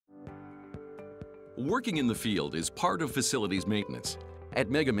Working in the field is part of facilities maintenance. At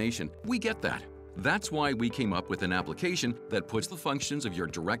Megamation, we get that. That's why we came up with an application that puts the functions of your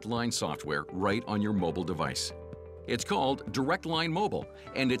DirectLine software right on your mobile device. It's called DirectLine Mobile,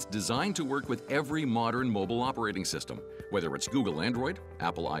 and it's designed to work with every modern mobile operating system, whether it's Google Android,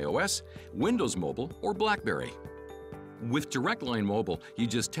 Apple iOS, Windows Mobile, or BlackBerry. With DirectLine Mobile, you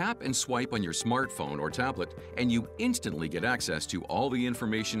just tap and swipe on your smartphone or tablet, and you instantly get access to all the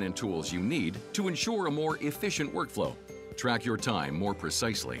information and tools you need to ensure a more efficient workflow. Track your time more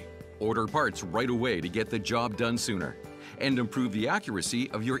precisely, order parts right away to get the job done sooner, and improve the accuracy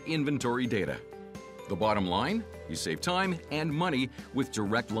of your inventory data. The bottom line? You save time and money with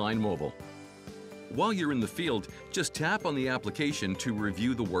DirectLine Mobile. While you're in the field, just tap on the application to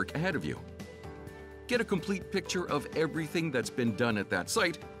review the work ahead of you. Get a complete picture of everything that's been done at that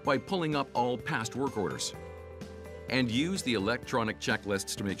site by pulling up all past work orders. And use the electronic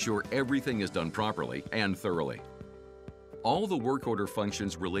checklists to make sure everything is done properly and thoroughly. All the work order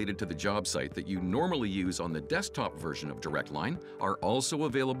functions related to the job site that you normally use on the desktop version of DirectLine are also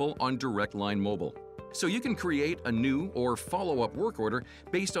available on DirectLine Mobile. So you can create a new or follow-up work order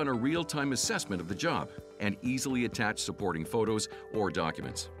based on a real-time assessment of the job and easily attach supporting photos or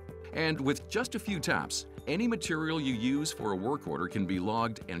documents. And with just a few taps, any material you use for a work order can be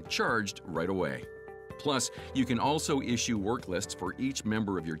logged and charged right away. Plus, you can also issue work lists for each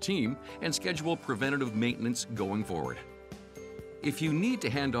member of your team and schedule preventative maintenance going forward. If you need to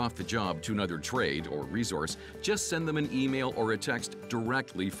hand off the job to another trade or resource, just send them an email or a text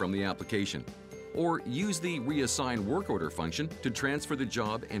directly from the application. Or use the Reassign Work Order function to transfer the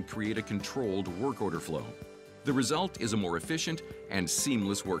job and create a controlled work order flow. The result is a more efficient and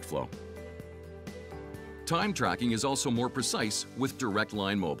seamless workflow. Time tracking is also more precise with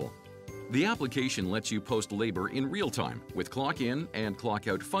DirectLine Mobile. The application lets you post labor in real time with clock-in and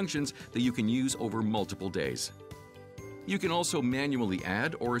clock-out functions that you can use over multiple days. You can also manually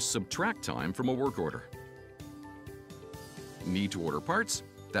add or subtract time from a work order. Need to order parts?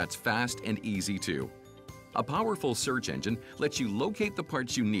 That's fast and easy too. A powerful search engine lets you locate the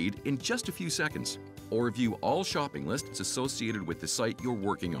parts you need in just a few seconds, or view all shopping lists associated with the site you're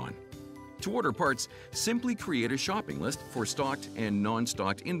working on. To order parts, simply create a shopping list for stocked and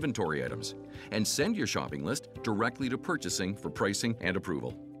non-stocked inventory items, and send your shopping list directly to purchasing for pricing and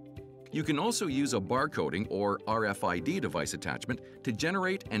approval. You can also use a barcoding or RFID device attachment to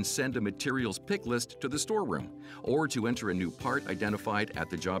generate and send a materials pick list to the storeroom, or to enter a new part identified at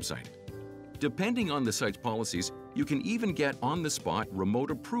the job site. Depending on the site's policies, you can even get on-the-spot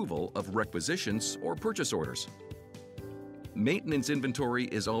remote approval of requisitions or purchase orders. Maintenance inventory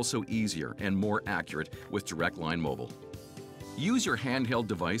is also easier and more accurate with DirectLine Mobile. Use your handheld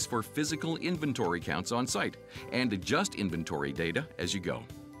device for physical inventory counts on site and adjust inventory data as you go.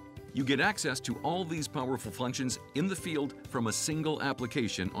 You get access to all these powerful functions in the field from a single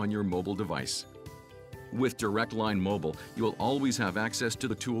application on your mobile device. With DirectLine Mobile, you'll always have access to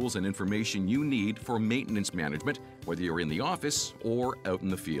the tools and information you need for maintenance management, whether you're in the office or out in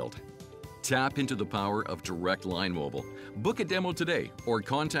the field. Tap into the power of DirectLine Mobile. Book a demo today or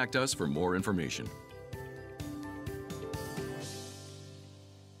contact us for more information.